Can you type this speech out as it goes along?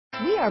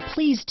We are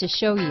pleased to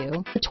show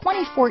you the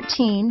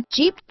 2014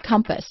 Jeep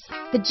Compass.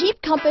 The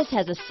Jeep Compass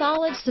has a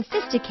solid,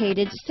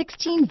 sophisticated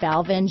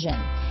 16-valve engine.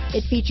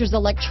 It features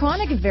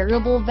electronic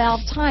variable valve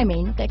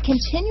timing that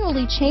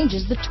continually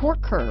changes the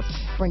torque curve,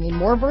 bringing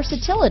more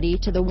versatility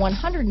to the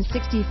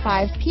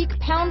 165 peak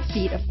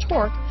pound-feet of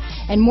torque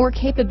and more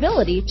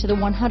capability to the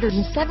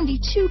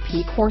 172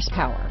 peak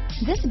horsepower.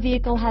 This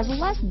vehicle has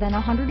less than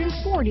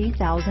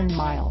 140,000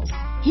 miles.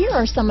 Here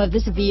are some of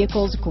this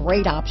vehicle's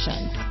great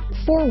options: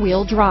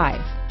 four-wheel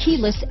drive,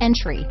 keyless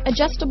entry,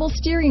 adjustable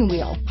steering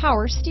wheel,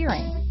 power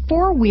steering,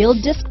 four-wheel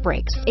disc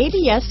brakes,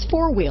 ABS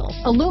four-wheel,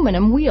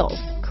 aluminum wheels,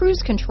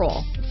 cruise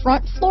control,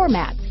 front floor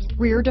mats,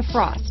 rear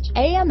defrost,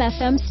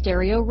 AM/FM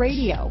stereo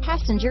radio,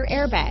 passenger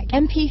airbag,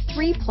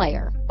 MP3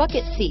 player,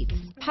 bucket seats,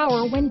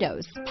 power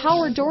windows,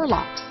 power door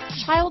locks,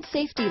 child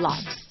safety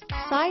locks,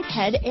 side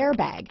head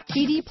airbag,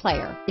 CD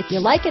player. If you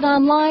like it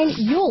online,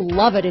 you'll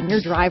love it in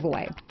your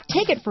driveway.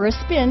 Take it for a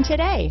spin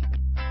today.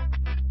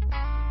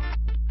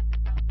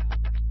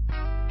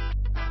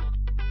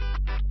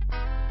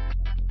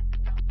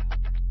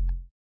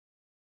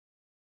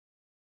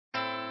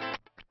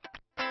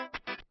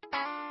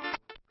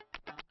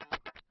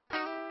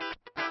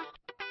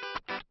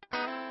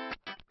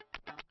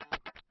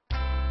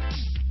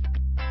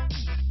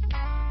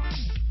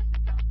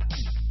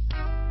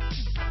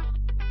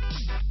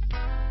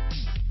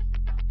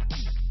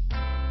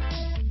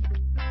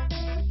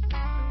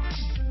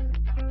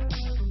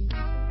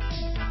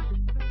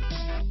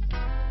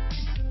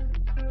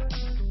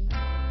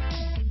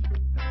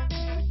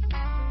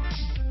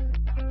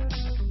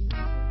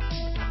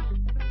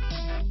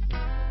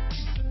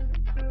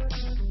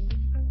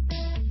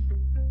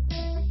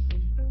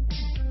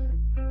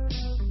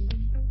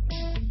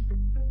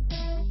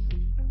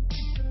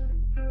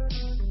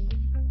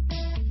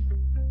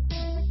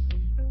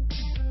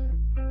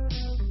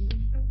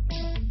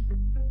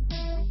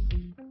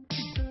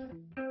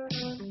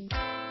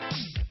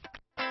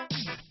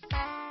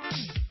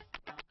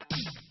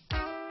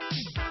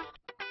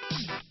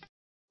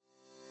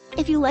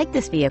 If you like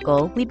this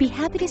vehicle, we'd be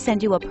happy to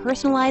send you a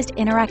personalized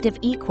interactive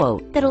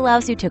e-quote that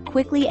allows you to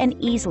quickly and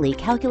easily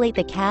calculate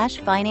the cash,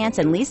 finance,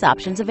 and lease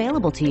options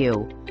available to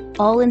you.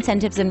 All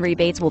incentives and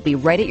rebates will be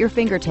right at your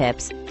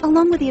fingertips,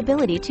 along with the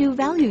ability to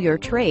value your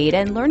trade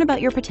and learn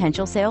about your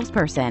potential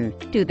salesperson.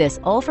 Do this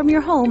all from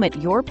your home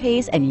at your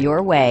pace and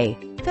your way.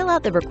 Fill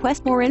out the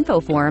Request More Info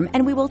form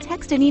and we will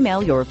text and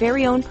email your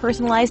very own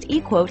personalized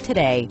e-quote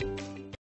today.